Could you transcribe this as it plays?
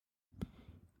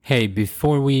Hey,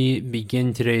 before we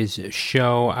begin today's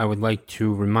show, I would like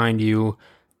to remind you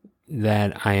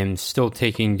that I am still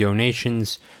taking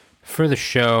donations for the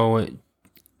show,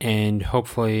 and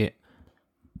hopefully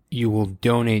you will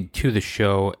donate to the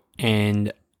show,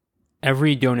 and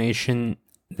every donation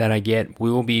that I get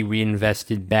will be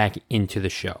reinvested back into the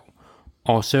show.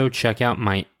 Also, check out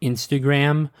my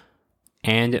Instagram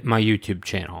and my YouTube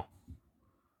channel.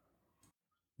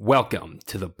 Welcome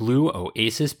to the Blue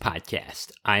Oasis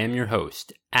Podcast. I am your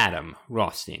host, Adam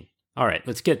Rothstein. All right,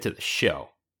 let's get to the show.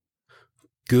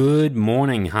 Good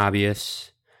morning, hobbyists.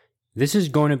 This is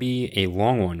going to be a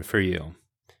long one for you.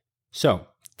 So,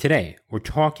 today we're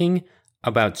talking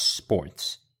about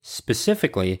sports,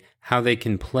 specifically how they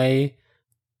can play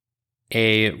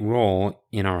a role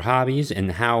in our hobbies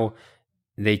and how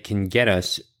they can get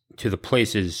us to the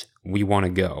places we want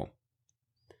to go.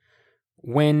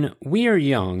 When we are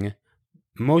young,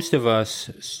 most of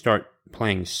us start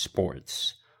playing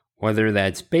sports. Whether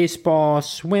that's baseball,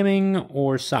 swimming,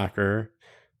 or soccer,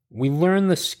 we learn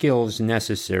the skills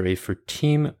necessary for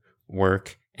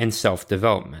teamwork and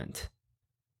self-development.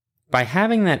 By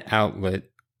having that outlet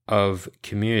of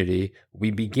community,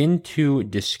 we begin to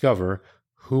discover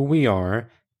who we are,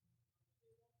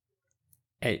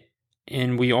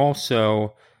 and we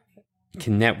also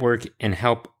can network and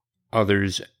help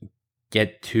others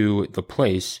get to the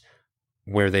place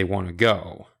where they want to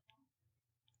go.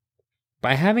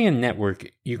 By having a network,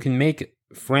 you can make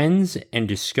friends and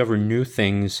discover new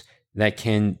things that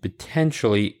can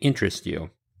potentially interest you.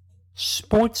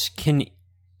 Sports can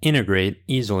integrate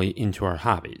easily into our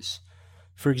hobbies.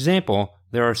 For example,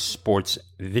 there are sports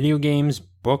video games,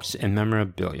 books, and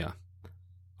memorabilia.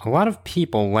 A lot of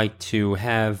people like to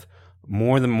have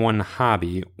more than one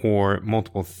hobby or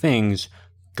multiple things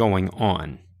going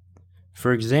on.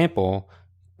 For example,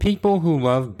 people who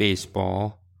love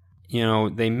baseball,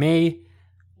 they may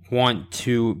want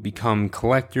to become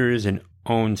collectors and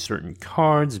own certain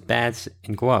cards, bats,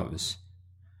 and gloves.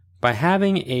 By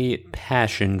having a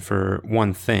passion for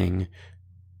one thing,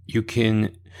 you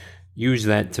can use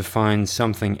that to find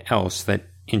something else that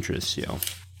interests you.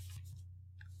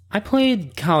 I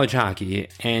played college hockey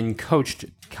and coached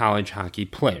college hockey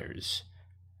players.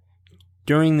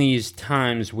 During these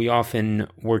times, we often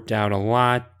worked out a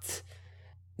lot.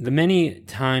 The many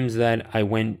times that I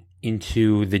went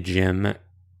into the gym,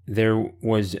 there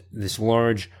was this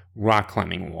large rock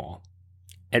climbing wall.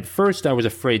 At first, I was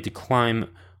afraid to climb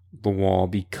the wall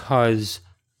because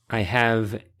I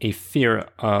have a fear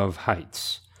of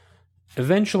heights.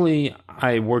 Eventually,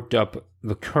 I worked up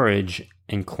the courage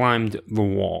and climbed the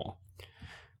wall.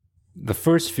 The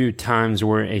first few times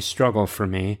were a struggle for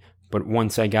me, but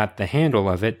once I got the handle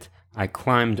of it, I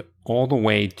climbed all the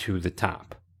way to the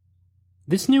top.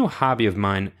 This new hobby of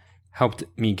mine helped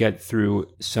me get through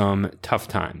some tough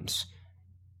times.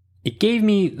 It gave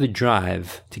me the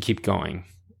drive to keep going,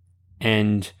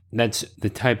 and that's the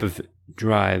type of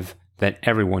drive that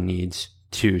everyone needs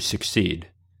to succeed.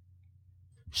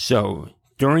 So,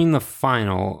 during the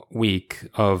final week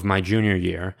of my junior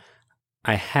year,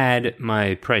 I had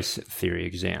my price theory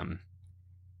exam.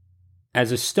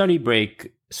 As a study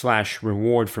break /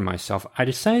 reward for myself, I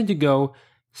decided to go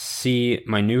see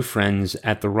my new friends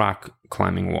at the rock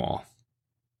climbing wall.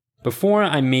 Before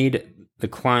I made the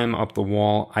climb up the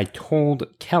wall, I told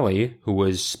Kelly, who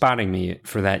was spotting me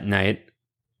for that night,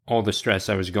 all the stress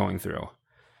I was going through.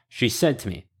 She said to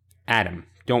me, "Adam,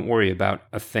 don't worry about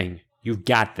a thing. You've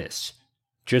got this.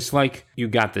 Just like you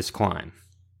got this climb."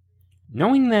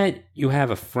 Knowing that you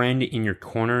have a friend in your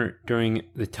corner during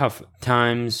the tough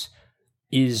times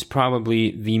is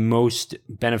probably the most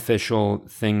beneficial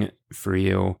thing for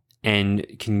you and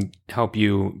can help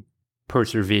you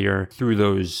persevere through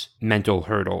those mental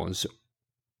hurdles.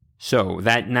 So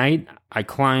that night, I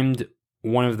climbed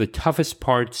one of the toughest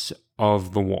parts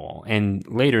of the wall, and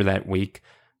later that week,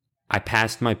 I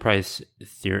passed my price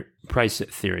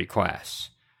theory class.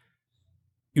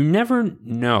 You never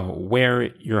know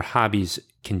where your hobbies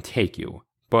can take you,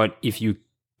 but if you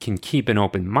can keep an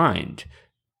open mind,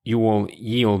 you will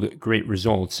yield great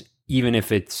results, even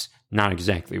if it's not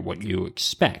exactly what you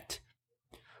expect.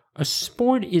 A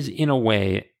sport is, in a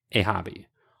way, a hobby.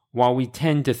 While we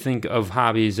tend to think of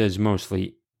hobbies as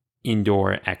mostly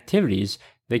indoor activities,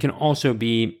 they can also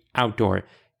be outdoor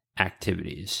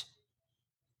activities.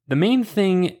 The main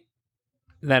thing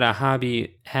that a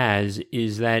hobby has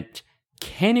is that,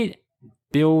 can it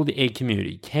build a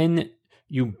community? Can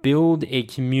you build a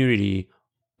community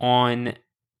on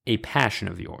a passion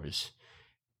of yours?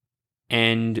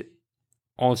 And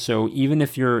also, even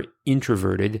if you're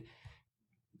introverted,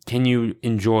 can you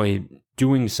enjoy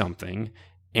doing something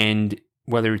and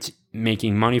whether it's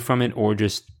making money from it or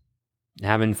just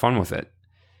having fun with it.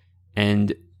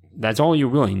 And that's all you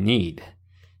really need,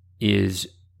 is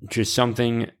just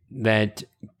something that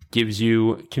gives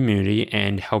you community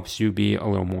and helps you be a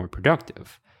little more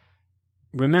productive.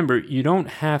 Remember, you don't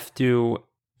have to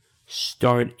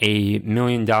start $1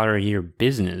 million a year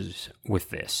business with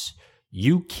this.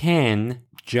 You can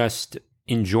just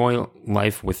enjoy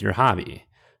life with your hobby,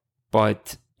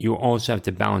 but you also have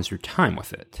to balance your time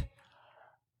with it.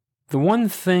 The one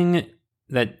thing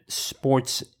that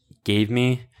sports gave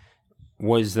me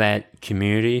was that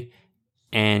community,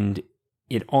 and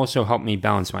it also helped me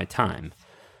balance my time.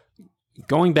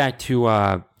 Going back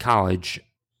to college,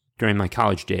 during my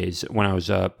college days, when I was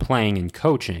playing and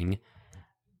coaching,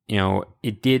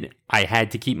 I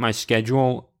had to keep my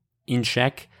schedule in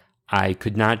check. I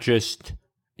could not just,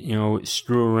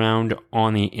 screw around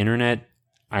on the internet.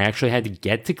 I actually had to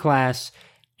get to class,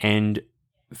 and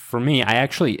for me, I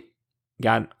actually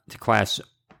got to class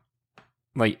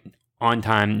on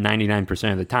time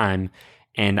 99% of the time,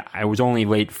 and I was only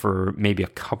late for maybe a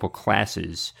couple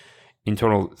classes in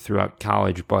total throughout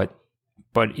college, but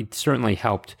it certainly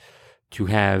helped to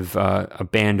have a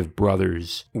band of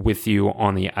brothers with you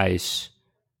on the ice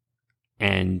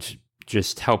and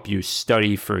just help you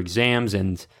study for exams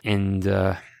and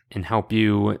help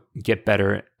you get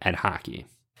better at hockey.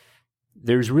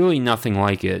 There's really nothing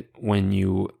like it when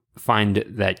you find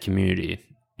that community,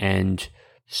 and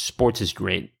sports is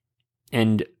great.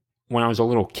 And when I was a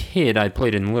little kid, I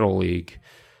played in Little League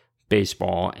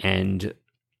baseball, and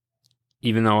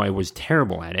even though I was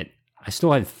terrible at it, I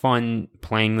still had fun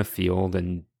playing the field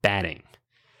and batting.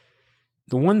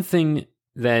 The one thing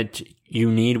that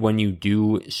you need when you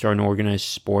do start an organized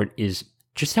sport is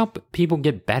just help people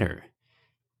get better.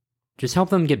 Just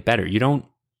help them get better. They don't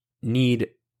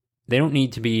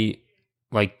need to be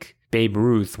like Babe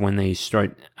Ruth when they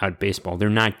start out baseball. They're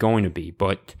not going to be,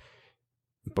 but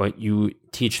you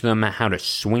teach them how to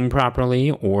swing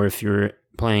properly, or if you're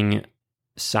playing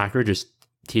soccer, just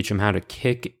teach them how to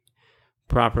kick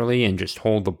properly and just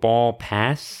hold the ball,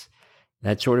 pass,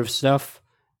 that sort of stuff.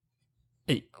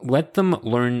 Let them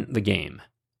learn the game.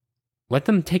 Let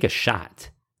them take a shot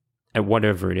at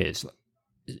whatever it is.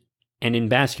 And in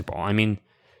basketball,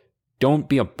 don't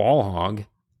be a ball hog.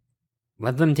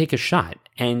 Let them take a shot.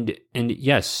 And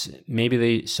yes, maybe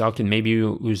they suck and maybe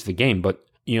you lose the game, but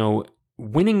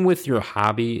winning with your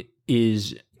hobby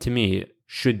is, to me,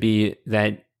 should be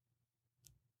that,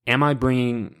 am I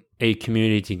bringing a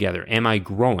community together? Am I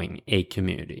growing a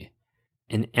community?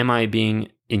 And am I being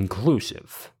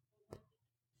inclusive?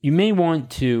 You may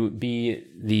want to be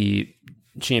the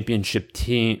championship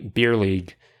team beer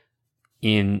league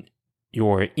in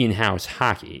your in-house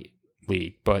hockey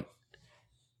league, but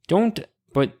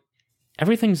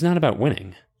everything's not about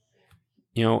winning.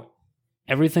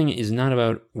 Everything is not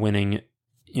about winning.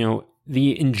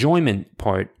 The enjoyment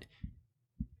part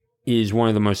is one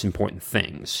of the most important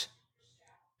things.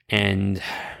 And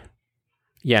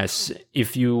yes,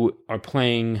 if you are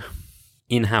playing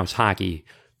in-house hockey,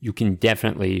 you can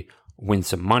definitely win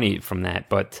some money from that.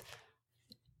 But,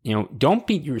 don't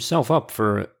beat yourself up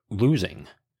for losing.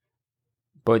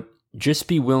 But just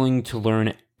be willing to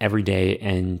learn every day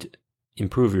and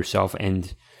improve yourself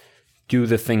and do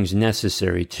the things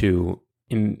necessary to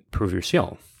improve your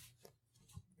skill.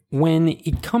 When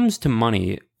it comes to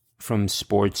money from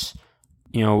sports,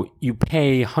 you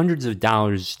pay hundreds of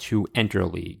dollars to enter a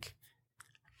league,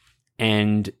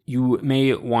 and you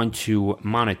may want to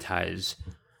monetize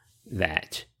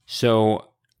that. So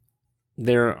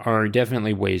there are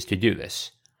definitely ways to do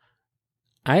this.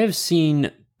 I have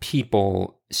seen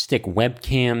people stick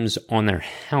webcams on their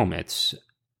helmets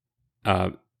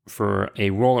for a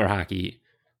roller hockey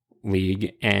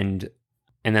league, and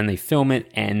then they film it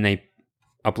and they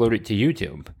upload it to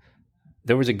YouTube.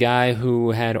 There was a guy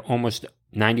who had almost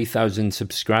 90,000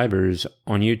 subscribers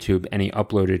on YouTube, and he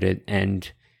uploaded it,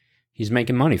 and he's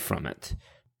making money from it.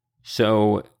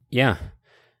 So, yeah.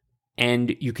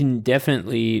 And you can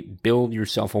definitely build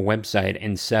yourself a website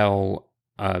and sell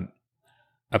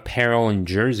apparel and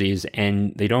jerseys,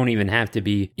 and they don't even have to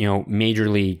be, major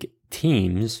league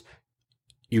teams.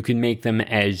 You can make them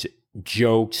as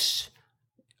jokes.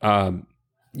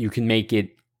 You can make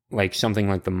it like something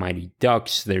like the Mighty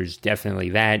Ducks. There's definitely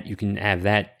that. You can have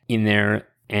that in there,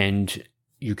 and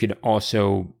you could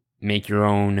also make your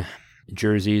own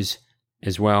jerseys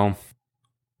as well.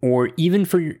 Or even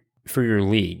for your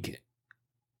league,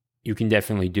 you can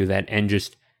definitely do that and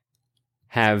just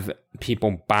have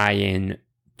people buy in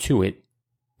to it,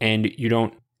 and you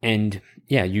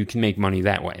can make money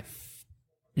that way.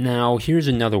 Now, here's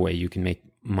another way you can make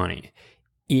money.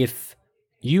 If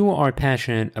you are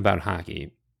passionate about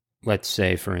hockey, let's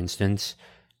say, for instance,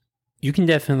 you can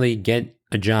definitely get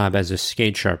a job as a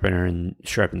skate sharpener and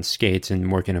sharpen skates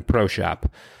and work in a pro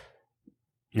shop.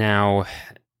 Now,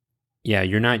 yeah,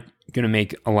 you're not going to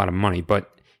make a lot of money,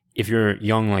 but if you're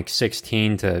young, like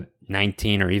 16 to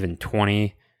 19 or even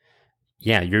 20,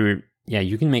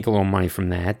 you can make a little money from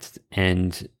that.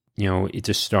 And, it's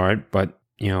a start, but,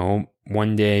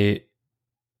 one day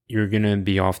you're going to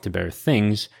be off to better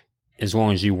things as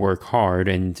long as you work hard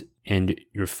and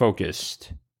you're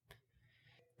focused.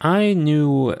 I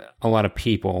knew a lot of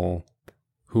people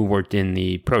who worked in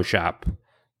the pro shop,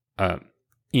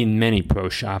 in many pro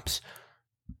shops.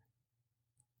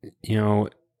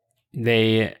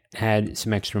 They had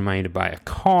some extra money to buy a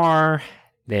car.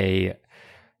 They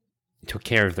took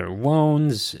care of their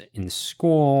loans in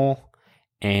school,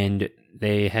 and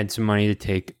they had some money to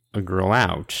take a girl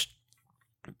out.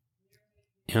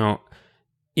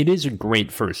 It is a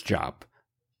great first job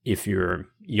if you're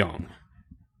young.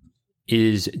 It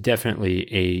is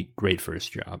definitely a great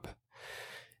first job.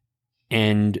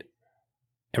 And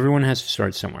everyone has to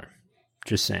start somewhere.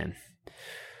 Just saying.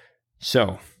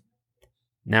 So,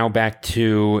 now back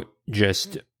to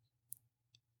just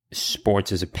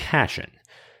sports as a passion.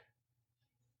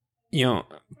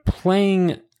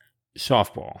 Playing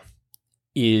softball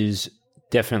is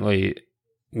definitely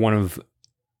one of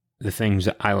the things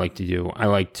that I like to do. I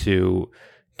like to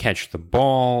catch the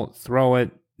ball, throw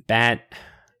it, bat,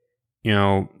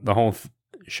 the whole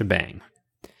shebang.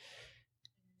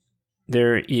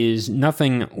 There is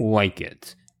nothing like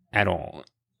it at all.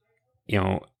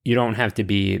 You don't have to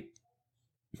be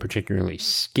particularly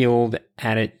skilled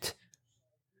at it,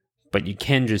 but you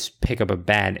can just pick up a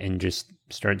bat and just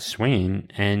start swinging,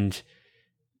 and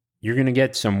you're going to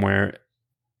get somewhere,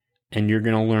 and you're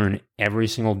going to learn every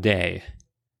single day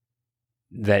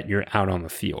that you're out on the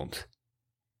field.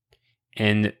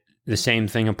 And the same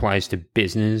thing applies to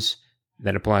business,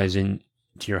 that applies to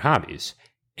your hobbies.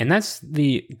 And that's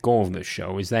the goal of this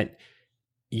show, is that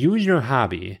use your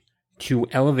hobby to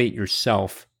elevate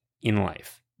yourself in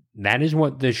life. That is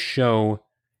what this show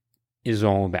is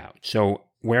all about. So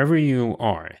wherever you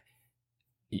are,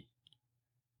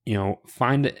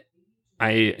 I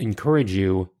encourage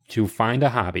you to find a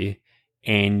hobby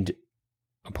and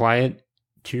apply it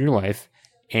to your life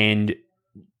and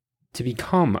to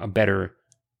become a better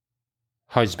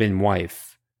husband,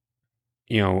 wife,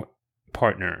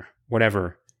 partner,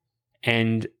 whatever,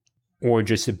 or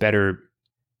just a better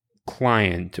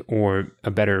client or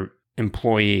a better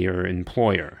employee or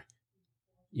employer.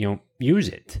 Use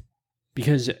it,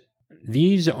 because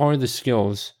these are the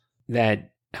skills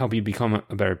that help you become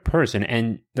a better person,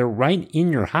 and they're right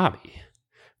in your hobby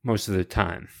most of the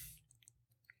time.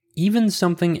 Even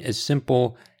something as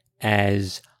simple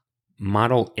as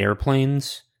model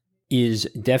airplanes is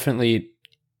definitely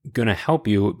going to help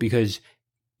you, because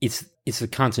it's the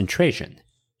concentration.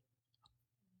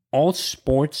 All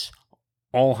sports,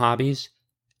 all hobbies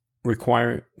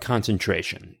require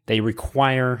concentration. They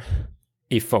require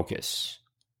a focus.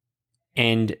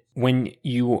 And when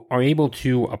you are able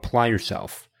to apply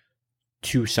yourself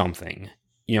to something,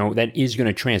 that is going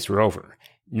to transfer over.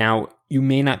 Now, you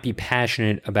may not be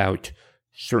passionate about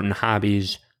certain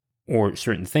hobbies or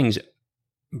certain things,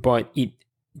 but if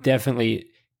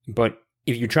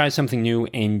you try something new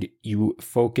and you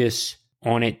focus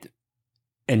on it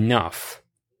enough,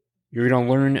 you're going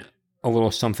to learn a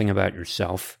little something about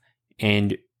yourself,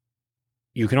 and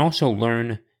you can also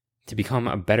learn to become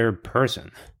a better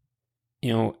person.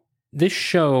 This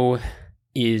show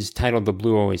is titled the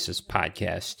Blue Oasis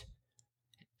Podcast,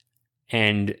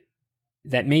 and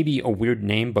that may be a weird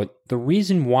name, but the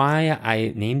reason why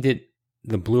I named it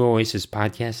the Blue Oasis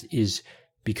Podcast is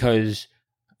because,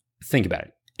 think about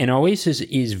it, an oasis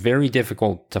is very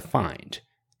difficult to find,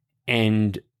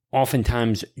 and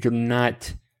oftentimes you're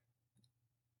not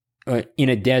in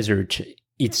a desert.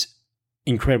 It's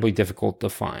incredibly difficult to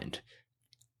find.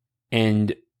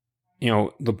 And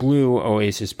the Blue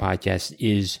Oasis Podcast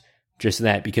is just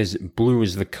that, because blue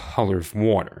is the color of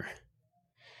water.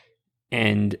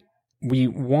 And we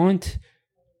want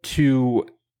to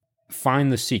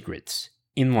find the secrets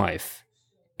in life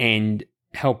and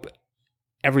help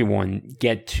everyone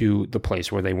get to the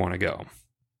place where they want to go.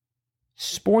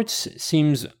 Sports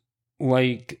seems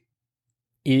like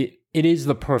it is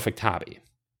the perfect hobby.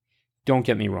 Don't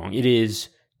get me wrong. It is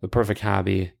the perfect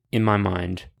hobby in my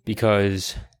mind,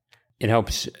 because it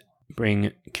helps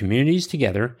bring communities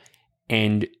together,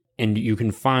 and you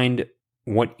can find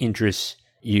what interests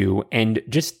you, and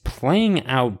just playing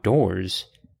outdoors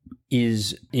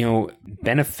is,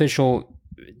 beneficial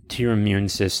to your immune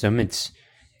system. It's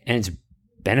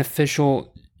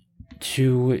beneficial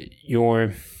to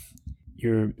your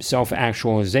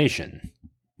self-actualization,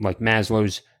 like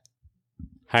Maslow's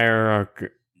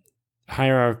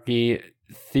hierarchy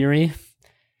theory,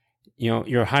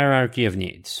 your hierarchy of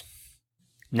needs.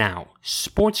 Now,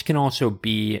 sports can also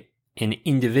be an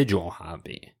individual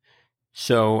hobby.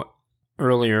 So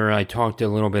earlier I talked a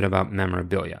little bit about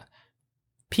memorabilia.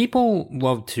 People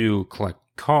love to collect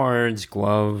cards,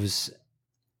 gloves,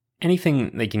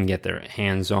 anything they can get their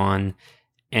hands on,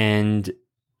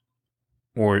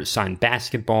 or signed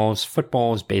basketballs,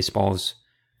 footballs, baseballs,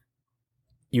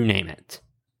 you name it.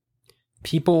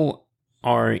 People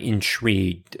are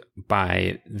intrigued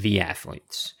by the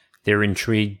athletes. They're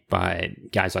intrigued by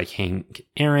guys like Hank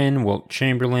Aaron, Wilt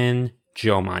Chamberlain,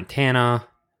 Joe Montana,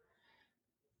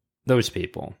 those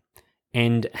people.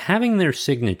 And having their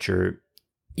signature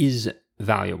is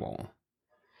valuable.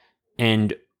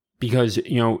 And because,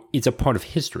 it's a part of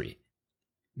history.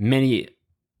 These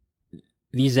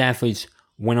athletes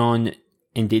went on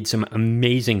and did some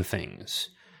amazing things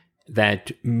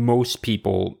that most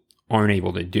people aren't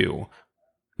able to do.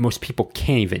 Most people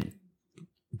can't even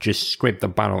just scrape the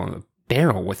bottom of the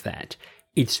barrel with that.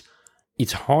 It's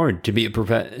hard to be a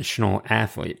professional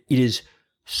athlete. It is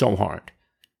so hard.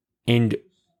 And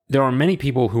there are many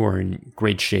people who are in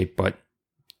great shape but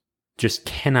just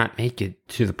cannot make it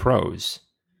to the pros.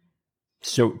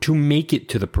 So to make it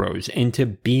to the pros and to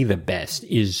be the best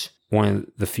is one of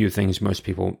the few things most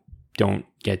people don't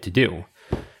get to do.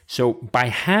 So by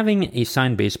having a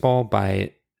signed baseball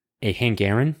by a Hank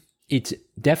Aaron, it's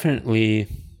definitely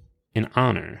an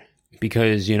honor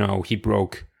because, he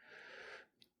broke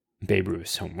Babe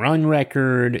Ruth's home run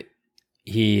record.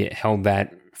 He held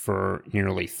that for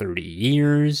nearly 30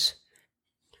 years.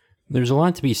 There's a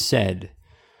lot to be said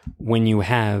when you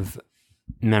have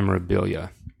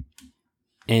memorabilia.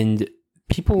 And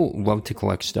people love to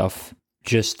collect stuff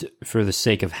just for the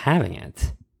sake of having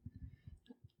it.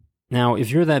 Now, if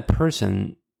you're that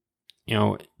person,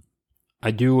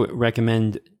 I do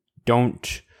recommend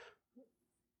don't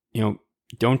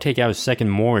take out a second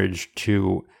mortgage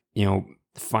to,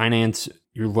 finance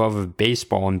your love of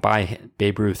baseball and buy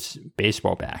Babe Ruth's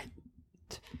baseball bat.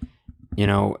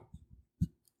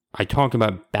 I talk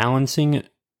about balancing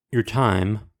your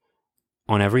time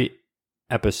on every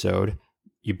episode.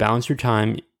 You balance your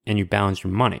time and you balance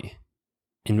your money.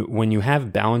 And when you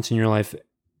have balance in your life,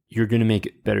 you're going to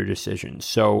make better decisions.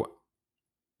 So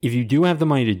if you do have the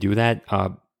money to do that,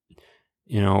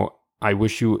 I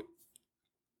wish you,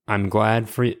 I'm glad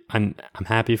for you. I'm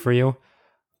happy for you.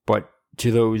 But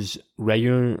to those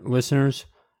regular listeners,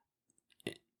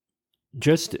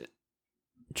 just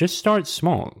start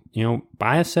small.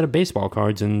 Buy a set of baseball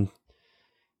cards, and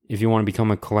if you want to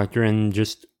become a collector, and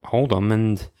just hold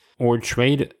them, or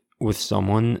trade with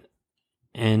someone,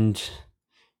 and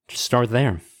just start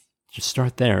there. Just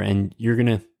start there, and you're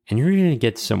gonna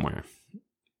get somewhere.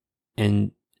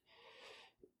 And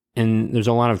there's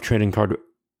a lot of trading card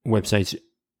websites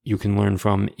you can learn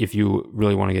from if you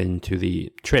really want to get into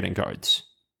the trading cards.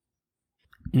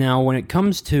 Now, when it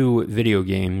comes to video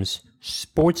games,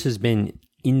 sports has been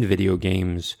in video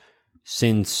games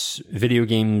since video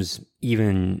games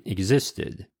even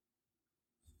existed.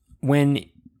 When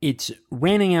it's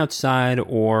raining outside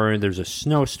or there's a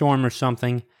snowstorm or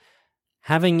something,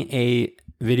 having a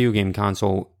video game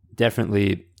console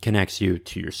definitely connects you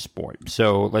to your sport.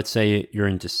 So let's say you're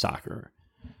into soccer.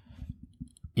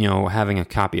 Having a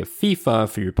copy of FIFA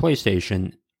for your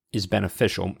PlayStation is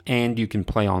beneficial, and you can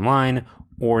play online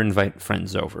or invite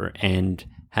friends over and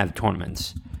have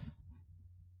tournaments.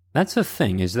 That's the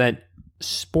thing, is that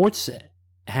sports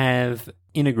have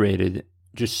integrated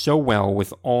just so well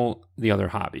with all the other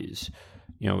hobbies.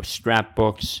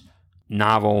 Scrapbooks,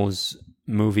 novels,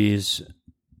 movies,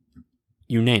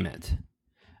 you name it.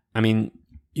 I mean,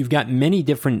 you've got many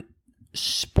different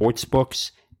sports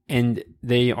books, and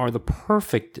they are the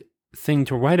perfect thing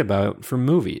to write about for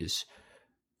movies.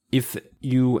 If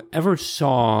you ever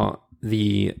saw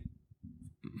the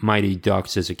Mighty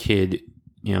Ducks as a kid,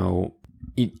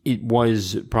 it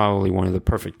was probably one of the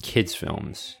perfect kids'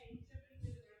 films.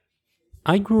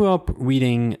 I grew up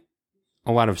reading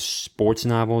a lot of sports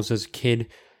novels as a kid.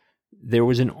 There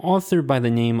was an author by the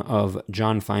name of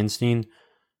John Feinstein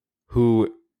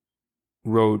who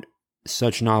wrote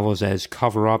such novels as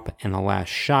Cover Up and The Last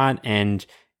Shot, and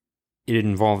it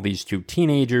involved these two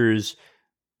teenagers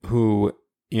who,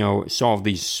 solved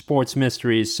these sports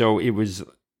mysteries. So it was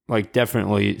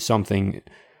definitely something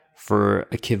for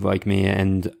a kid like me,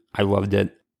 and I loved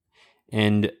it.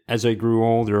 And as I grew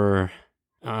older,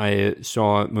 I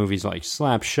saw movies like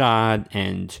Slapshot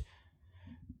and,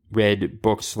 read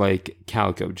books like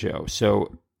Calico Joe.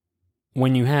 So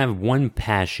when you have one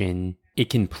passion, it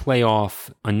can play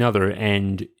off another,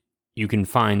 and you can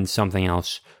find something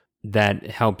else that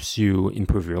helps you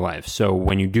improve your life. So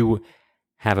when you do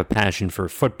have a passion for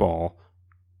football,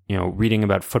 reading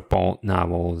about football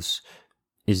novels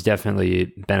is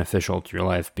definitely beneficial to your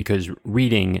life, because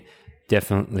reading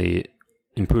definitely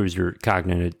improves your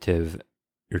cognitive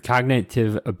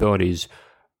abilities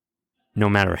no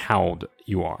matter how old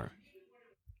you are.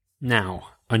 Now,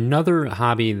 another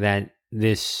hobby that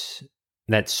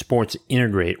sports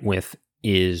integrate with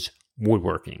is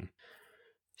woodworking.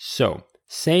 So,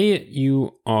 say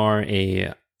you are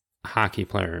a hockey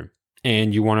player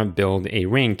and you want to build a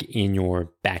rink in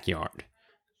your backyard.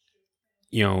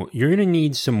 You're going to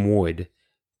need some wood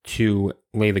to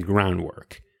lay the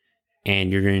groundwork, and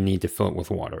you're going to need to fill it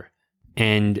with water.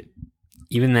 And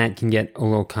even that can get a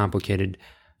little complicated.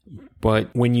 But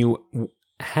when you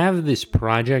have this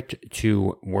project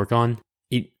to work on,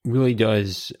 it really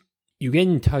does, you get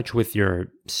in touch with your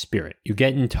spirit. You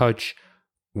get in touch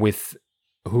with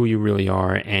who you really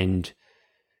are, and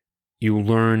you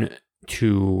learn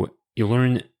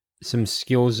some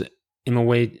skills in a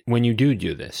way when you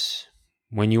do this.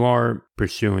 When you are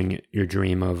pursuing your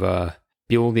dream of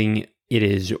building, it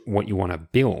is what you want to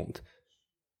build.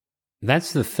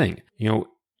 That's the thing. You're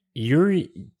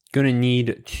going to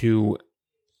need to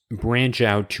branch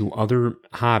out to other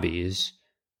hobbies,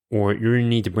 or you're going to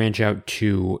need to branch out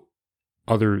to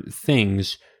other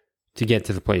things to get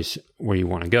to the place where you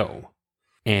want to go.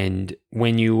 And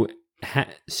when you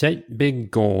set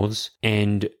big goals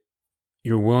and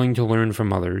you're willing to learn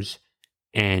from others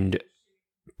and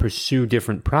pursue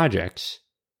different projects,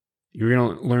 you're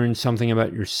going to learn something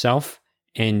about yourself,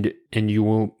 and you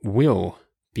will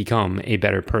become a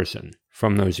better person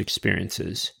from those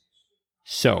experiences.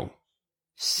 So,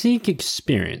 seek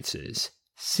experiences.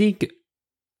 Seek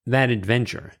that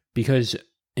adventure, because,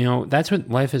 that's what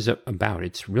life is about.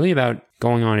 It's really about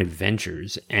going on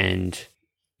adventures and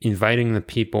inviting the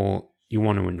people you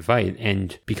want to invite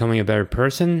and becoming a better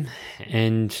person,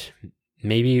 and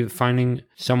maybe finding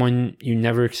someone you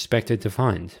never expected to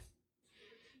find.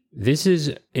 This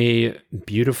is a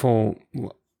beautiful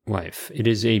life. It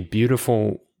is a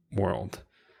beautiful world.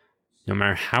 No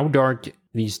matter how dark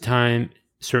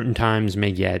certain times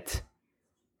may get,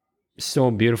 it's still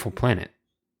a beautiful planet.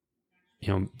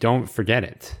 Don't forget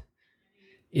it.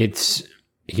 It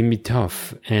can be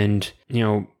tough. And,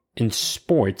 in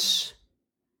sports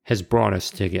has brought us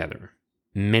together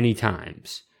many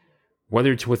times.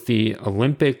 Whether it's with the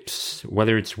Olympics,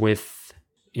 whether it's with,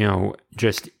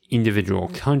 just individual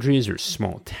countries or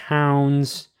small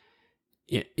towns,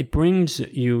 it brings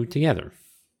you together.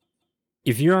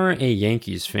 If you're a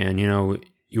Yankees fan,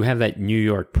 you have that New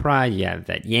York pride, you have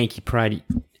that Yankee pride,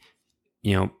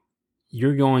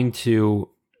 you're going to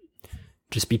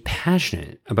just be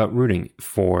passionate about rooting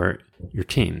for your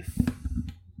team.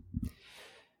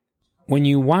 When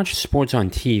you watch sports on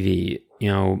TV,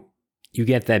 you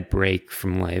get that break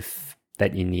from life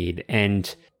that you need.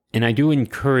 And I do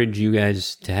encourage you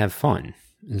guys to have fun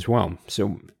as well.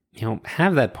 So,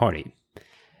 have that party.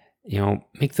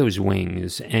 Make those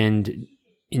wings and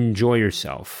enjoy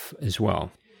yourself as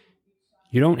well.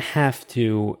 You don't have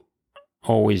to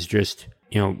always just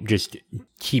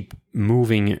keep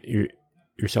moving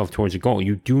yourself towards a goal.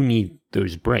 You do need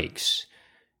those breaks.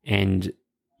 And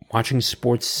watching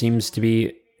sports seems to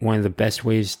be one of the best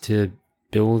ways to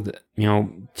build,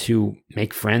 to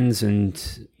make friends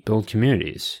and build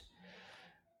communities.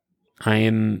 I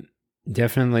am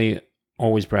definitely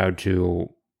always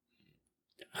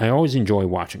I always enjoy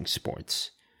watching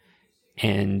sports.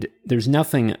 And there's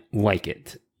nothing like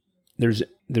it. There's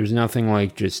nothing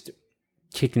like just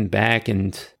kicking back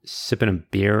and sipping a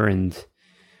beer and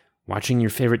watching your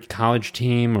favorite college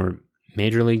team or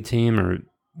major league team or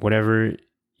whatever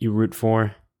you root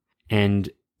for. And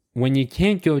when you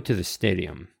can't go to the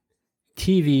stadium,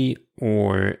 TV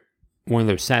or one of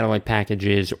those satellite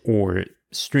packages or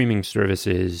streaming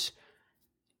services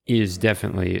is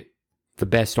definitely the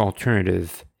best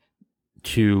alternative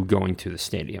to going to the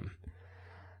stadium.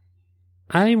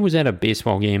 I was at a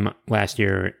baseball game last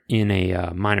year in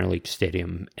a minor league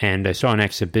stadium, and I saw an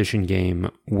exhibition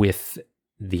game with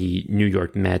the New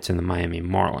York Mets and the Miami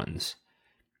Marlins.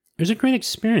 It was a great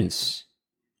experience.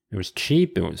 It was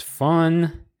cheap. It was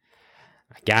fun.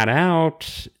 I got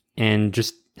out and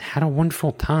just had a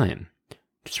wonderful time.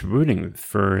 Just rooting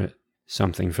for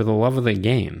something, for the love of the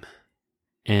game.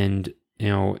 And,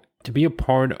 to be a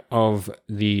part of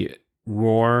the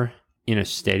roar in a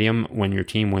stadium when your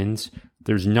team wins,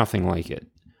 there's nothing like it.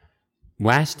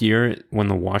 last year when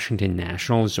the Washington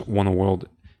Nationals won the World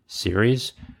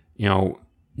Series,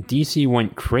 DC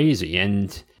went crazy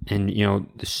and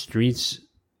the streets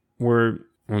were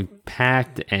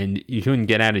packed and you couldn't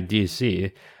get out of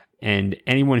DC. And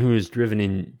anyone who has driven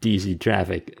in DC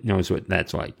traffic knows what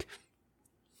that's like.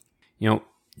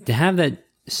 To have that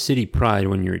city pride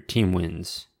when your team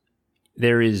wins,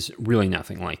 there is really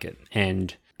nothing like it.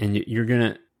 And you're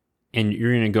gonna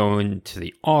go into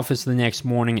the office the next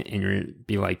morning and you're gonna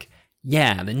be like,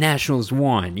 yeah, the Nationals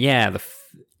won. Yeah, the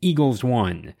Eagles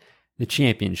won the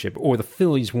championship, or the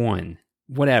Phillies won.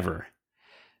 Whatever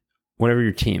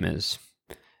your team is.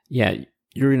 Yeah,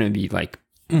 you're gonna be like,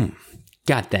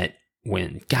 got that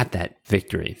win, got that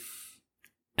victory.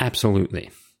 Absolutely.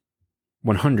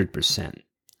 100%.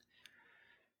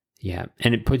 Yeah,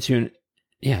 and it puts you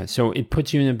in, so it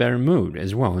puts you in a better mood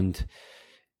as well.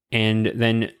 And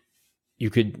then you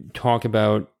could talk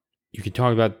about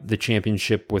the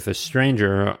championship with a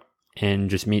stranger and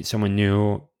just meet someone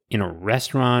new in a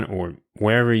restaurant or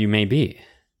wherever you may be.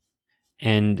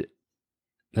 And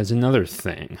that's another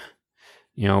thing.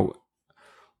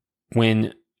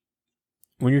 When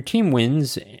your team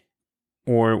wins,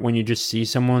 or when you just see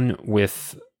someone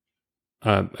with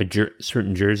a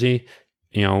certain jersey,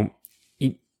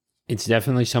 it's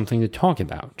definitely something to talk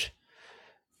about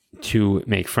to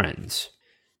make friends.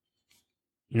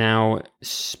 Now,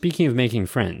 speaking of making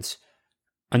friends,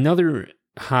 another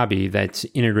hobby that's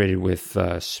integrated with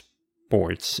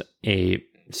sports,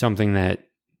 something that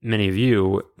many of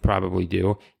you probably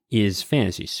do, is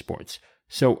fantasy sports.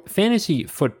 So fantasy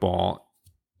football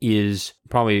is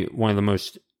probably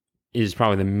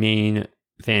the main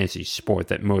fantasy sport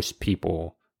that most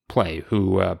people play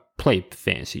who play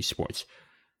fantasy sports.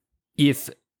 If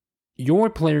your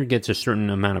player gets a certain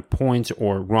amount of points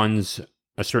or runs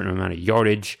a certain amount of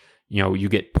yardage, you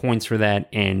get points for that,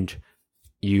 and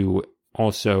you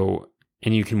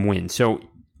can win. So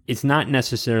it's not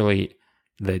necessarily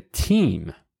the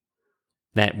team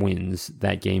that wins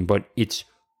that game, but it's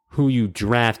who you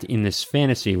draft in this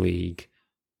fantasy league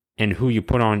and who you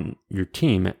put on your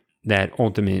team that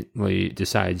ultimately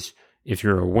decides if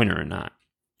you're a winner or not.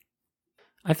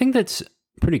 I think that's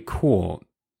pretty cool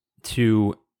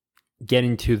to get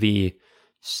into the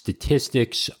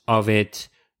statistics of it.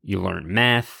 You learn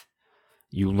math,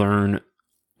 you learn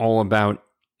all about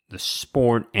the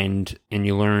sport, and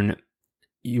you learn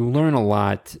a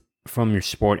lot from your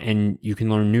sport, and you can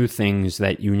learn new things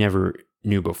that you never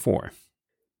knew before.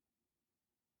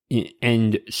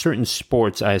 And certain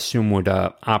sports, I assume, would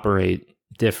operate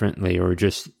differently, or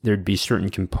just there'd be certain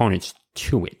components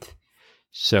to it.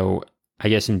 So I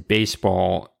guess in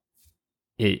baseball,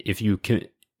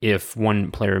 if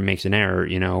one player makes an error,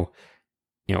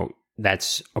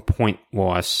 that's a point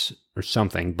loss or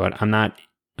something. But I'm not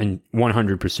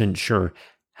 100% sure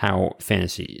how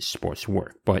fantasy sports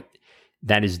work. But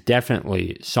that is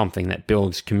definitely something that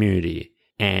builds community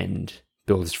and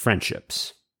builds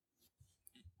friendships.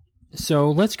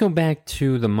 So let's go back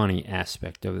to the money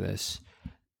aspect of this.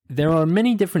 There are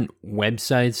many different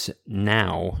websites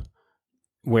now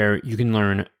where you can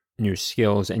learn new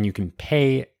skills and you can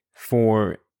pay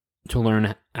to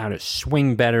learn how to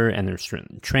swing better, and there's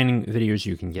certain training videos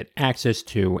you can get access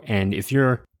to. And if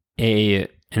you're an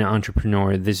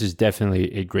entrepreneur, this is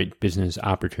definitely a great business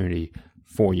opportunity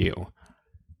for you.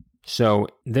 So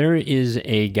there is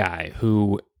a guy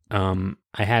who I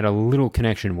had a little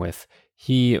connection with.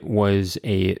 He was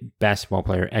a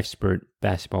expert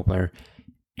basketball player,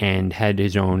 and had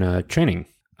his own training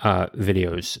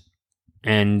videos.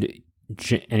 And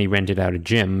he rented out a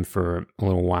gym for a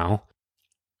little while.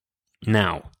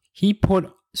 Now, he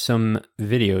put some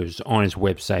videos on his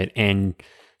website, and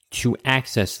to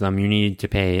access them, you needed to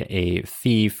pay a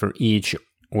fee for each,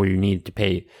 or you needed to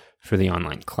pay for the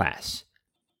online class.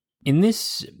 In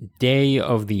this day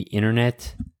of the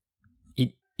internet,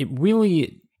 it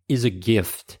really is a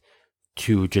gift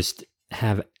to just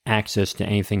have access to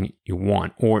anything you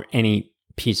want, or any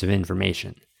piece of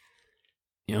information.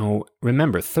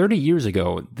 Remember, 30 years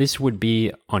ago, this would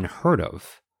be unheard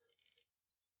of.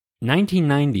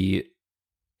 1990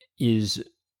 is,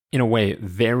 in a way,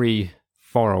 very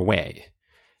far away,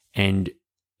 and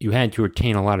you had to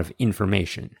retain a lot of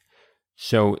information.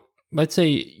 So let's say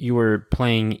you were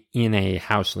playing in a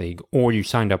house league, or you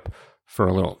signed up for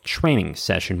a little training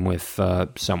session with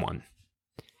someone.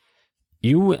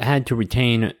 You had to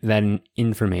retain that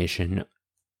information,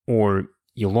 or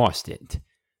you lost it.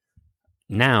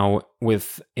 Now,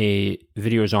 with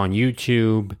videos on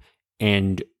YouTube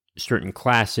and certain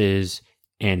classes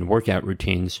and workout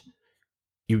routines,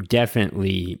 you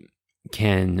definitely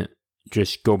can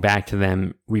just go back to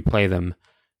them, replay them,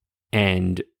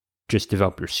 and just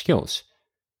develop your skills.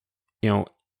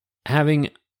 Having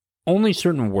only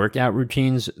certain workout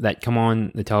routines that come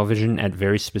on the television at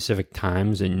very specific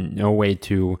times and no way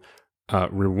to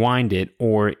rewind it,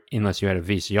 or unless you had a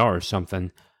VCR or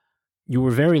something, you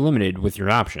were very limited with your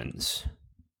options.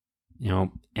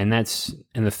 And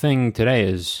the thing today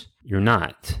is you're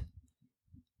not.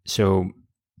 So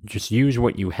just use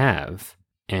what you have.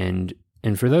 And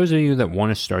for those of you that want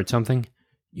to start something,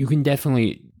 you can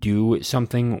definitely do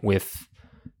something with,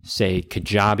 say,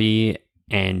 Kajabi,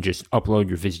 and just upload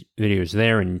your videos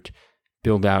there and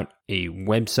build out a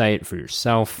website for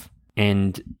yourself.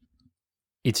 And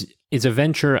it's a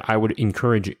venture I would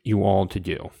encourage you all to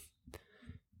do.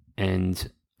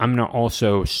 And I'm going to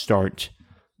also start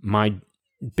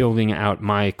building out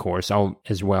my course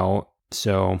as well.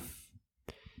 So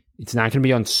it's not going to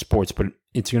be on sports, but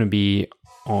it's going to be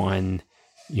on,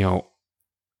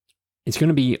 it's going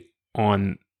to be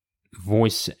on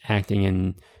voice acting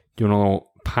and doing a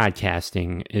little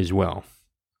podcasting as well.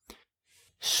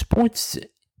 Sports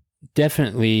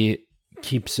definitely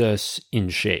keeps us in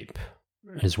shape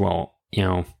as well.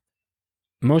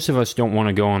 Most of us don't want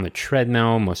to go on the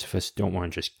treadmill. Most of us don't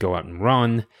want to just go out and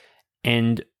run.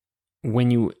 And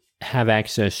when you have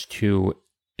access to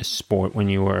a sport, when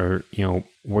you are,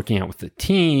 working out with the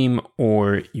team,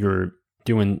 or you're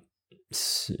doing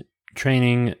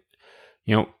training,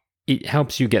 it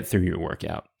helps you get through your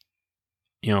workout.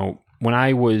 When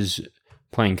I was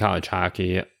playing college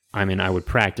hockey, I would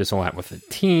practice a lot with the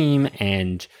team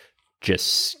and just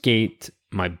skate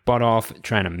my butt off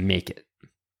trying to make it.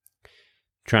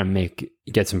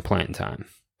 Get some playing time.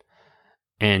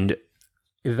 And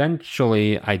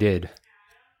eventually I did.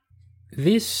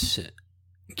 This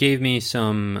gave me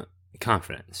some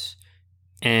confidence.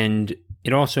 And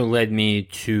it also led me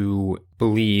to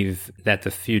believe that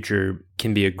the future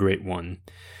can be a great one.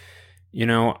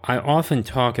 I often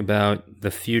talk about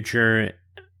the future,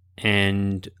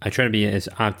 and I try to be as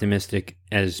optimistic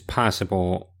as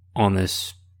possible on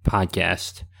this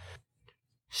podcast.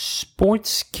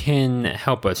 Sports can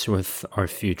help us with our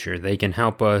future. They can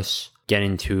help us get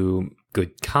into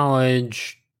good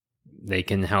college. They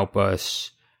can help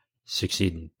us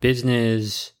succeed in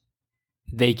business.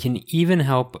 They can even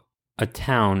help a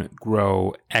town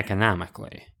grow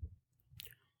economically.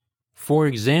 For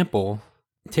example,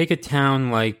 take a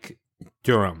town like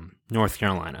Durham, North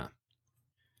Carolina.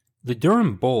 The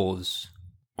Durham Bulls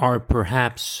are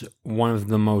perhaps one of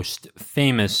the most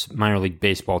famous minor league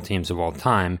baseball teams of all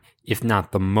time, if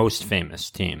not the most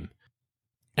famous team.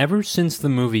 Ever since the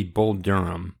movie Bull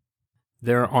Durham,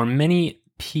 there are many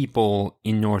people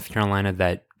in North Carolina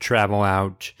that travel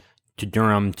out to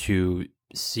Durham to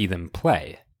see them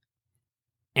play.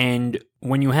 And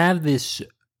when you have this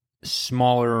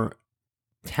smaller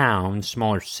town,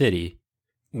 smaller city,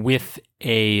 with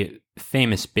a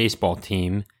famous baseball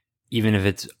team, even if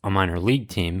it's a minor league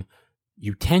team,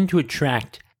 you tend to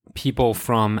attract people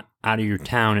from out of your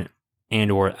town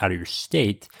and or out of your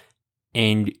state,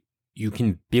 and you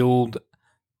can build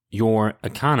your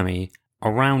economy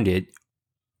around it.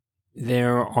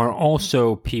 There are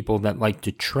also people that like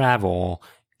to travel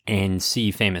and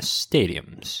see famous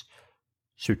stadiums.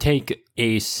 So take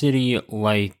a city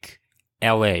like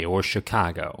LA or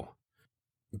Chicago.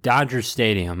 Dodger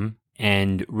Stadium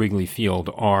and Wrigley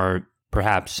Field are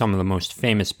perhaps some of the most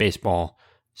famous baseball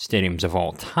stadiums of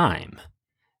all time.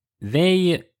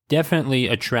 They definitely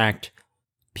attract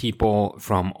people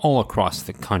from all across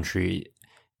the country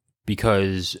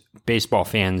because baseball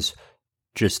fans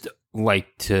just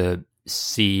like to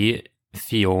see,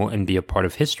 feel, and be a part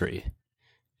of history.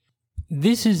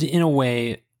 This is, in a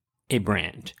way, a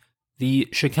brand. The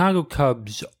Chicago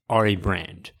Cubs are a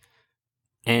brand,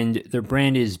 and their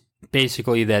brand is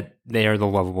basically that they are the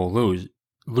lovable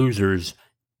losers,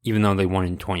 even though they won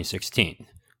in 2016,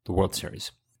 the World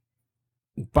Series.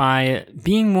 By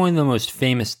being one of the most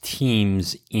famous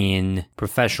teams in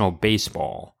professional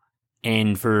baseball,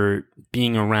 and for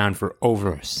being around for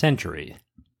over a century,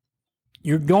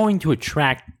 you're going to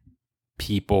attract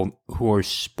people who are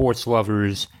sports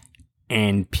lovers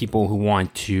and people who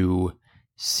want to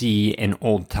see an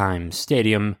old-time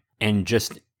stadium and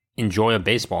just enjoy a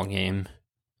baseball game.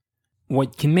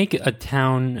 What can make a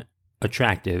town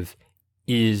attractive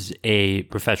is a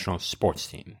professional sports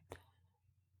team.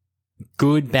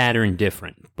 Good, bad, or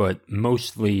indifferent, but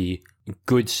mostly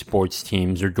good sports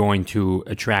teams are going to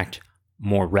attract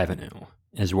more revenue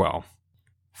as well.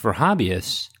 For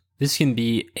hobbyists, this can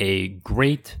be a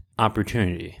great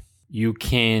opportunity. You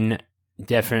can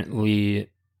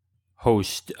definitely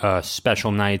host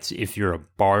special nights if you're a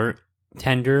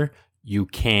bartender you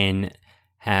can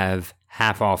have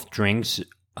half-off drinks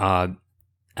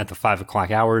at the 5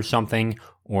 o'clock hour or something,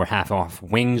 or half-off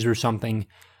wings or something,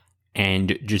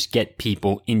 and just get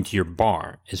people into your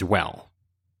bar as well.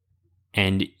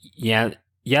 And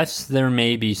yes, there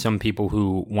may be some people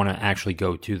who want to actually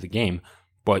go to the game,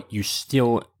 but you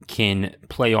still can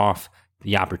play off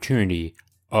the opportunity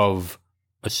of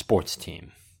a sports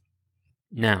team.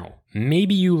 Now,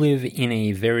 maybe you live in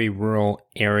a very rural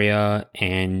area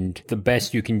and the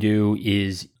best you can do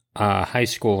is high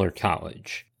school or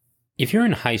college. If you're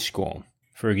in high school,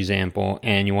 for example,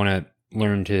 and you want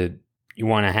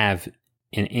to have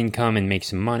an income and make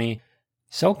some money,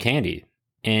 sell candy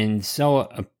and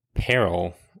sell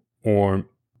apparel or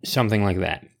something like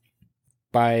that.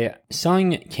 By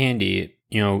selling candy,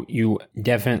 you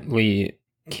definitely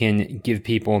can give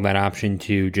people that option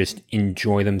to just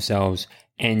enjoy themselves,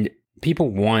 and people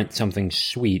want something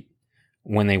sweet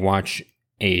when they watch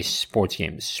a sports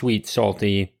game. Sweet,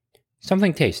 salty,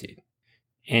 something tasty.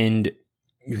 And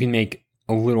you can make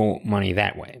a little money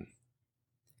that way.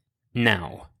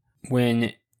 Now,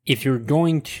 if you're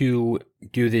going to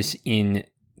do this in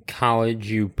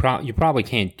college, you probably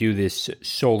can't do this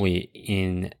solely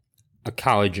in a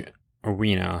college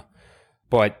arena,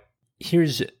 but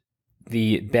here's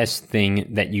the best thing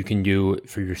that you can do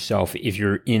for yourself if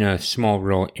you're in a small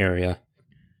rural area.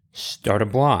 Start a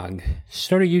blog,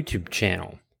 start a YouTube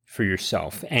channel for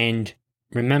yourself, and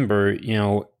remember,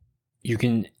 you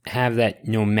can have that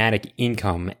nomadic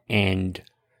income and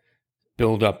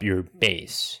build up your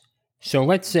base. So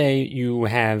let's say you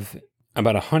have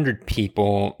about 100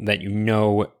 people that you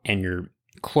know and you're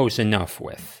close enough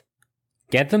with.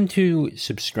 Get them to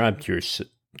subscribe to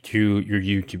your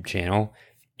YouTube channel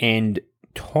and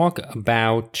talk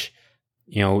about,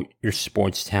 your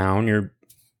sports town,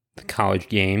 the college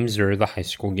games or the high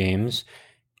school games,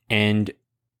 and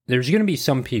there's going to be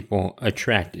some people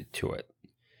attracted to it.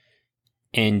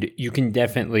 And you can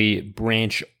definitely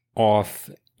branch off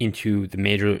into the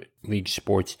major league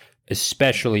sports,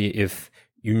 especially if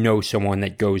you know someone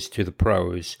that goes to the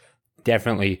pros.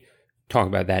 Definitely talk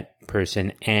about that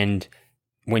person. And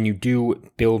when you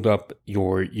do build up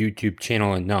your YouTube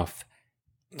channel enough,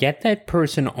 get that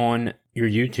person on your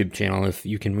YouTube channel if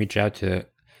you can reach out to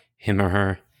him or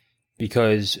her.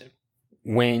 Because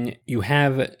when you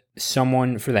have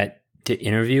someone for that to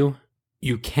interview,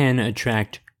 you can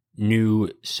attract new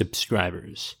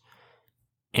subscribers.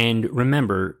 And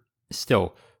remember,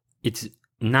 still, it's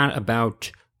not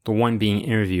about the one being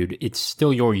interviewed. It's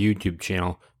still your YouTube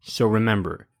channel. So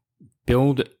remember,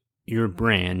 build your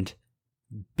brand,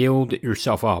 build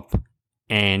yourself up,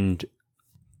 and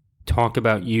talk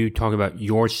about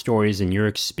your stories and your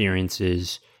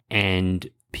experiences, and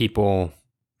people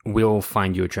will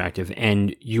find you attractive,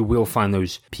 and you will find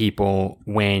those people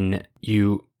when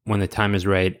the time is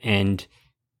right, and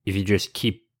if you just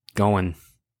keep going.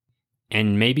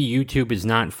 And maybe YouTube is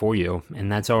not for you,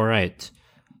 and that's all right.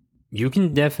 You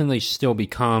can definitely still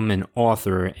become an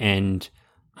author, and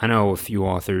I know a few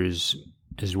authors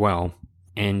as well.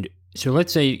 And so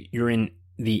let's say you're in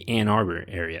the Ann Arbor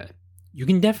area. You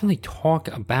can definitely talk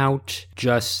about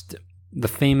just the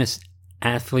famous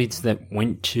athletes that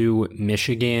went to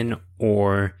Michigan,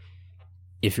 or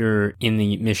if you're in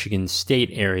the Michigan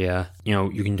State area,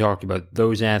 you can talk about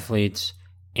those athletes,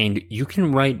 and you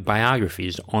can write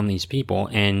biographies on these people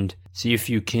and see if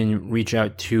you can reach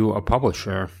out to a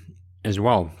publisher as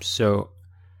well. So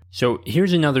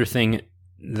here's another thing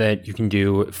that you can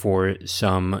do for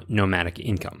some nomadic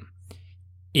income.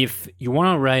 If you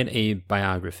want to write a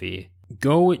biography,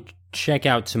 go check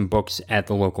out some books at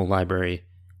the local library,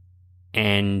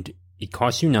 and it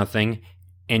costs you nothing,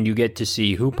 and you get to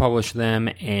see who published them,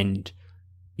 and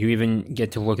you even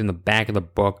get to look in the back of the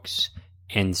books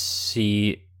and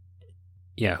see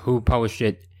who published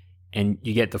it, and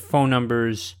you get the phone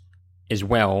numbers as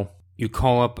well. You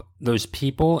call up those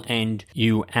people and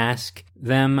you ask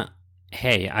them,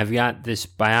 hey, I've got this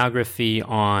biography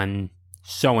on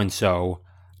so-and-so.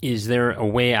 Is there a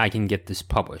way I can get this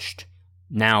published?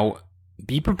 Now,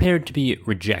 be prepared to be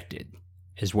rejected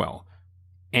as well.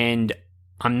 And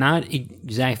I'm not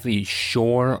exactly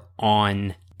sure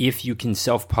on if you can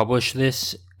self-publish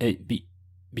this,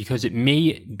 because it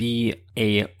may be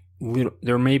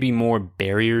there may be more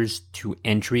barriers to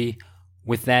entry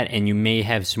with that, and you may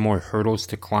have some more hurdles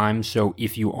to climb. So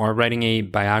if you are writing a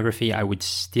biography, I would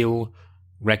still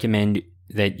recommend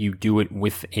that you do it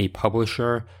with a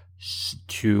publisher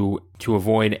to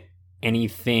avoid any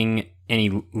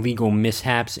legal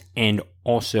mishaps, and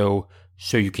also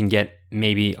so you can get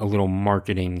maybe a little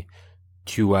marketing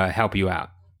to help you out.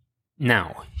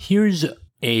 Now, here's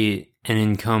a an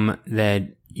income that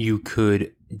you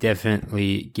could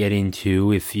definitely get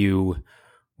into if you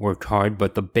worked hard,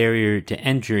 but the barrier to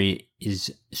entry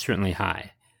is certainly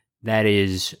high. That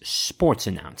is sports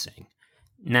announcing.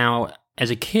 Now, as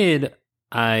a kid,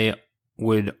 I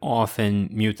would often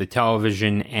mute the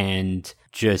television and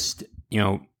just,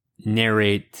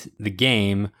 narrate the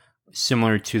game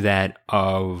similar to that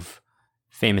of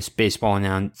famous baseball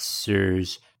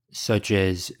announcers such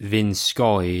as Vin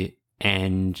Scully,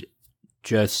 and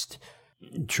just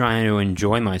trying to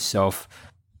enjoy myself.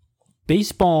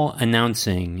 Baseball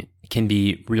announcing can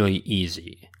be really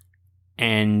easy,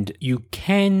 and you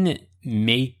can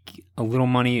make a little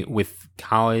money with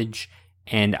college,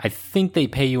 and I think they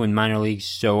pay you in minor leagues.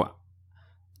 So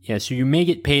you may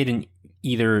get paid in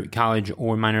either college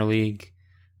or minor league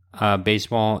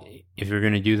baseball if you're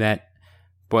going to do that.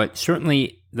 But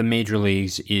certainly the major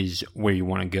leagues is where you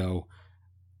want to go.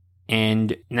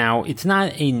 And now it's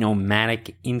not a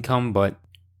nomadic income, but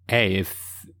hey,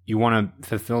 if you want to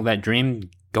fulfill that dream,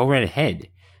 go right ahead.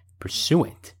 Pursue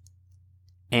it.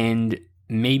 And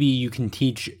maybe you can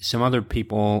teach some other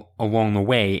people along the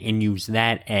way and use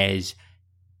that as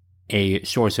a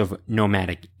source of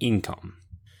nomadic income.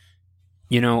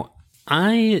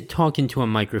 I talk into a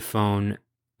microphone,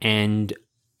 and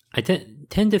I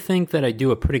tend to think that I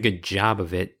do a pretty good job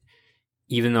of it,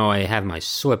 even though I have my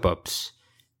slip-ups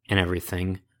and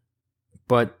everything.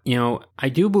 But, I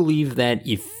do believe that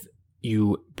if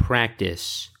you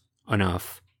practice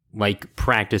enough, like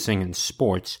practicing in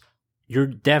sports, you're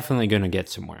definitely going to get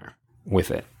somewhere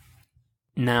with it.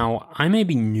 Now, I may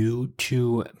be new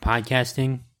to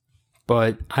podcasting,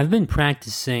 but I've been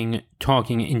practicing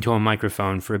talking into a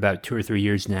microphone for about 2 or 3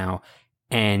 years now,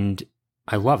 and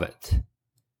I love it.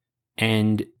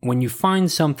 And when you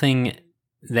find something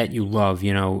that you love,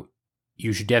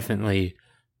 you should definitely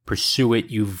pursue it.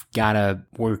 You've got to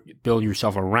build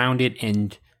yourself around it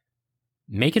and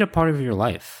make it a part of your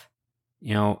life.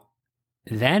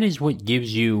 That is what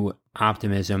gives you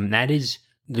optimism. That is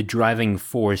the driving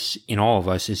force in all of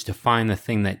us, is to find the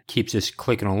thing that keeps us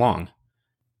clicking along.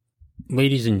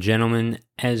 Ladies and gentlemen,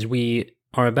 as we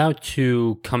are about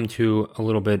to come to a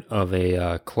little bit of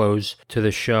a close to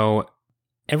the show,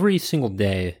 every single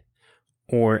day,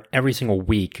 or every single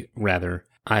week, rather,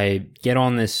 I get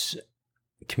on this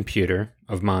computer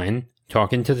of mine,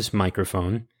 talk into this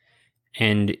microphone,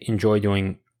 and enjoy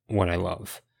doing what I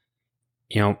love.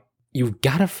 You've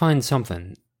got to find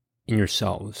something in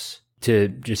yourselves to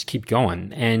just keep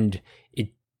going. And it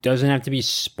doesn't have to be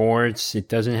sports. It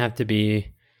doesn't have to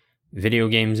be video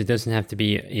games. It doesn't have to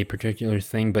be a particular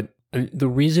thing. But the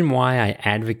reason why I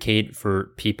advocate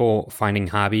for people finding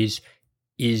hobbies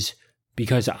is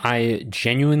because I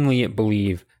genuinely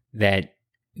believe that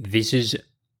this is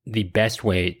the best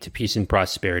way to peace and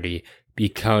prosperity,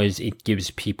 because it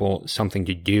gives people something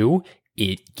to do.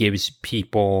 It gives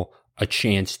people a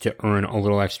chance to earn a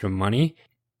little extra money,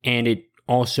 and it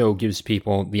also gives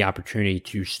people the opportunity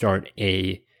to start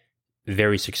a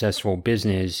very successful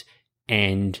business,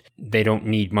 and they don't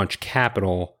need much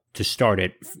capital to start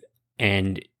it.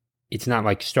 And it's not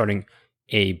like starting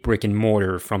a brick and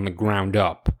mortar from the ground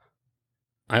up.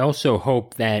 I also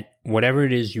hope that whatever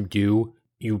it is you do,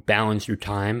 you balance your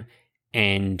time.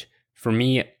 And for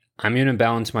me, I'm going to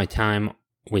balance my time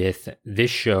with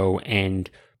this show and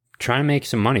try to make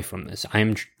some money from this.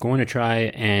 I'm going to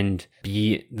try and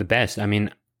be the best. I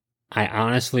mean, I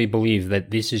honestly believe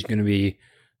that this is going to be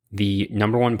the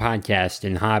number one podcast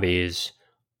in hobbies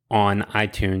on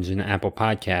iTunes and Apple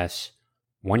Podcasts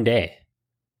one day.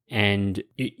 And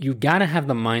you got to have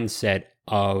the mindset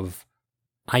of,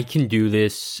 I can do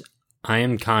this, I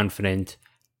am confident,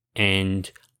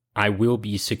 and I will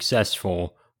be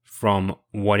successful from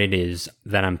what it is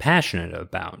that I'm passionate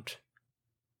about.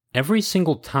 Every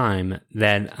single time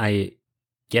that I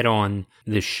get on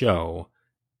this show,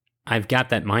 I've got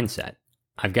that mindset.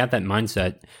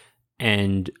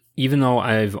 And even though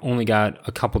I've only got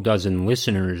a couple dozen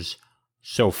listeners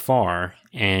so far,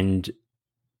 and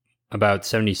about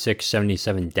 76,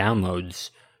 77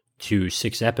 downloads to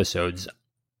 6 episodes,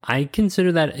 I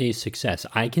consider that a success.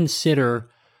 I consider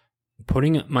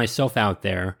putting myself out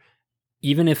there,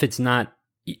 even if it's not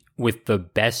with the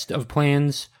best of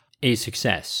plans, a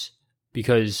success.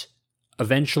 Because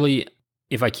eventually,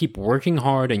 if I keep working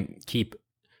hard and keep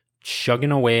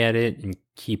chugging away at it and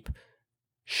keep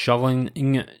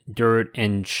shoveling dirt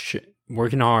and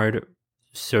working hard,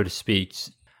 so to speak,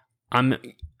 I'm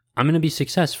going to be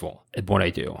successful at what I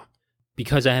do,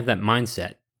 because I have that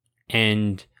mindset.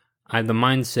 And I have the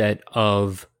mindset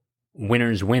of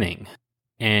winners winning.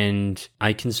 And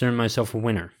I consider myself a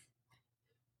winner.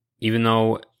 Even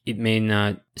though it may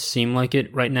not seem like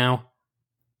it right now,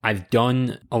 I've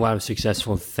done a lot of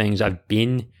successful things. I've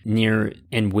been near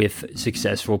and with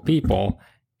successful people,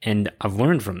 and I've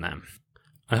learned from them.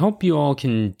 I hope you all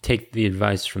can take the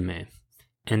advice from me.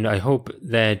 And I hope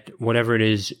that whatever it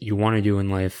is you want to do in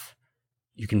life,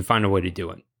 you can find a way to do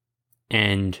it.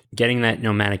 And getting that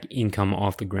nomadic income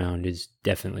off the ground is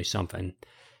definitely something.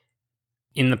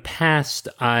 In the past,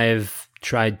 I've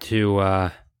tried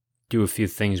to do a few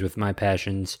things with my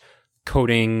passions.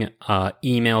 Coding,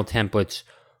 email templates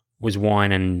was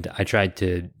one, and I tried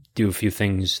to do a few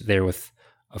things there with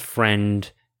a friend,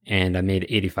 and I made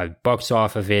 $85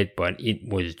 off of it, but it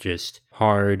was just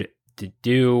hard to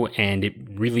do, and it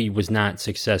really was not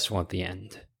successful at the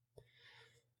end.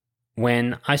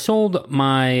 When I sold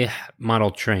my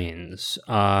model trains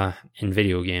in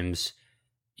video games,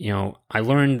 I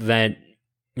learned that,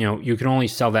 you can only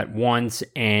sell that once,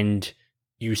 and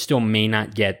you still may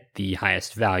not get the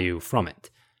highest value from it.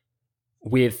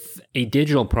 With a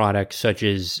digital product such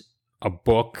as a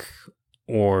book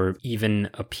or even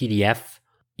a PDF,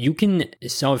 you can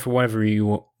sell it for whatever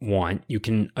you want. You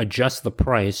can adjust the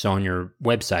price on your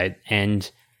website, and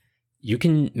you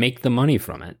can make the money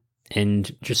from it.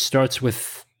 And just starts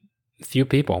with a few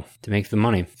people to make the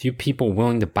money, few people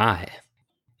willing to buy.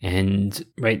 And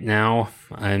right now,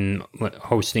 I'm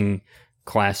hosting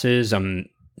classes. I'm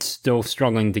still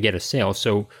struggling to get a sale.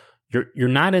 So you're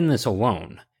not in this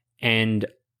alone. And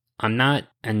I'm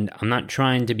not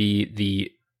trying to be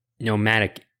the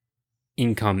nomadic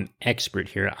income expert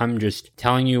here. I'm just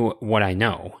telling you what I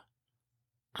know.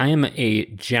 I am a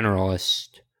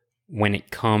generalist when it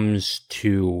comes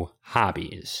to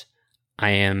hobbies.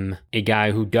 I am a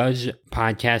guy who does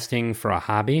podcasting for a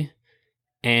hobby,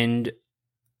 and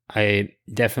I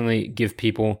definitely give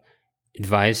people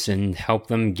advice and help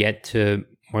them get to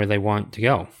where they want to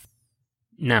go.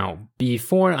 Now,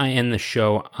 before I end the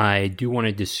show, I do want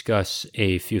to discuss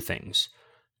a few things.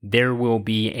 There will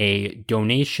be a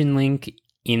donation link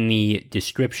in the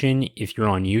description if you're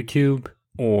on YouTube,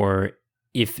 or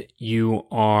if you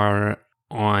are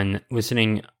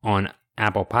listening on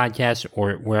Apple Podcasts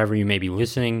or wherever you may be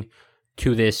listening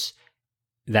to this.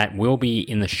 That will be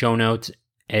in the show notes,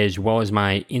 as well as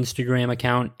my Instagram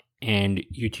account and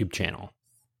YouTube channel.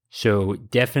 So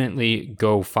definitely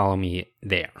go follow me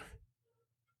there.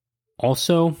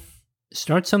 Also,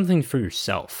 start something for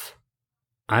yourself.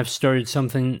 I've started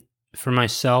something for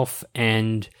myself,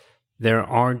 and there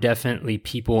are definitely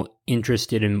people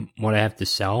interested in what I have to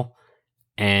sell.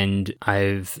 And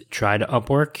I've tried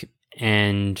Upwork,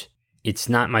 and it's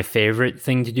not my favorite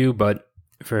thing to do, but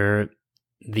for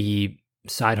the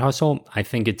side hustle, I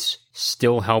think it's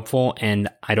still helpful, and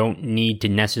I don't need to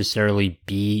necessarily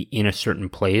be in a certain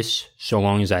place so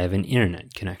long as I have an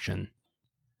internet connection.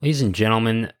 Ladies and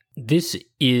gentlemen, this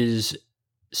is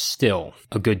still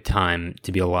a good time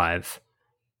to be alive.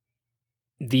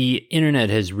 The internet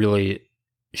has really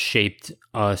shaped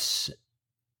us,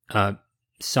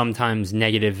 sometimes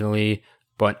negatively,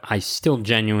 but I still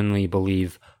genuinely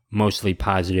believe mostly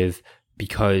positive,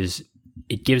 because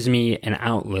it gives me an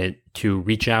outlet to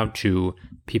reach out to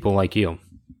people like you.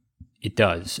 It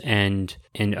does. And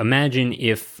imagine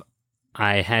if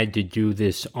I had to do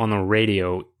this on the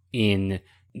radio in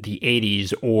the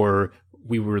 80s, or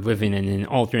we were living in an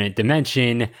alternate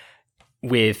dimension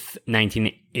with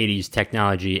 1980s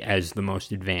technology as the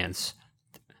most advanced.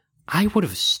 I would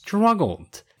have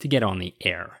struggled to get on the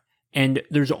air. And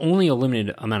there's only a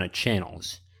limited amount of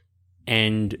channels.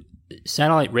 And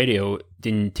satellite radio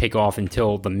didn't take off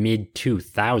until the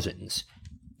mid-2000s.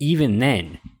 Even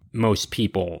then, most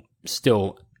people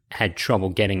still had trouble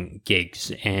getting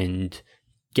gigs and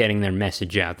getting their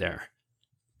message out there.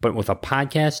 But with a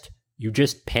podcast, you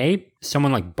just pay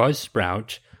someone like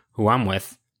Buzzsprout, who I'm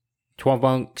with,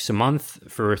 $12 a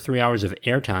month for 3 hours of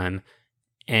airtime,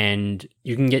 and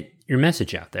you can get your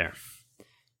message out there.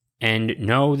 And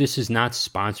no, this is not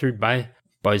sponsored by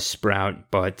Buzzsprout,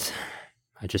 but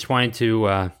I just wanted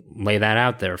to lay that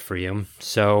out there for you.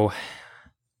 So,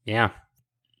 yeah,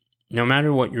 no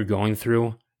matter what you're going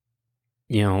through,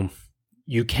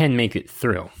 you can make it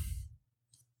through.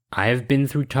 I have been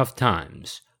through tough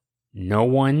times. No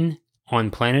one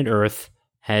on planet Earth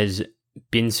has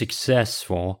been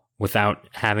successful without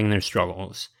having their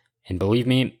struggles. And believe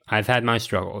me, I've had my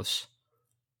struggles.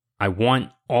 I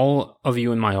want all of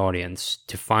you in my audience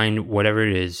to find whatever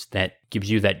it is that gives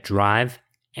you that drive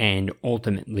and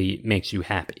ultimately makes you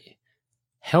happy.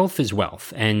 Health is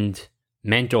wealth, and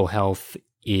mental health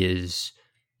is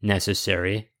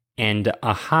necessary, and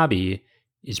a hobby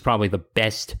is probably the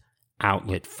best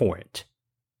outlet for it.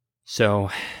 So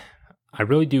I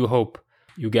really do hope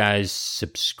you guys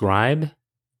subscribe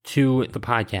to the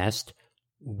podcast,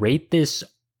 rate this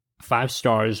 5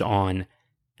 stars on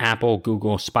Apple,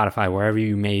 Google, Spotify, wherever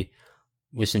you may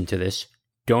listen to this.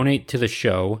 Donate to the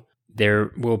show.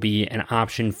 There will be an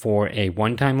option for a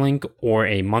one-time link or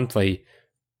a monthly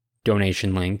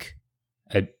donation link,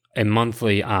 a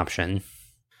monthly option.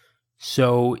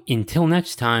 So until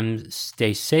next time,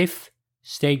 stay safe,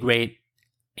 stay great,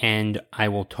 and I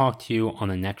will talk to you on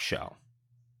the next show.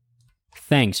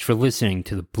 Thanks for listening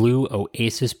to the Blue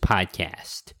Oasis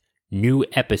Podcast. New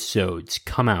episodes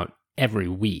come out every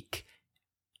week,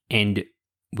 and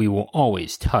we will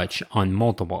always touch on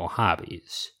multiple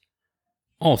hobbies.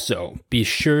 Also, be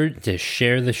sure to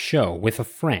share the show with a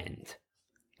friend,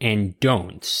 and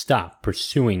don't stop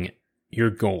pursuing your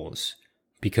goals,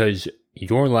 because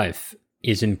your life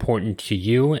is important to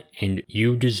you and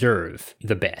you deserve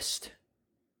the best.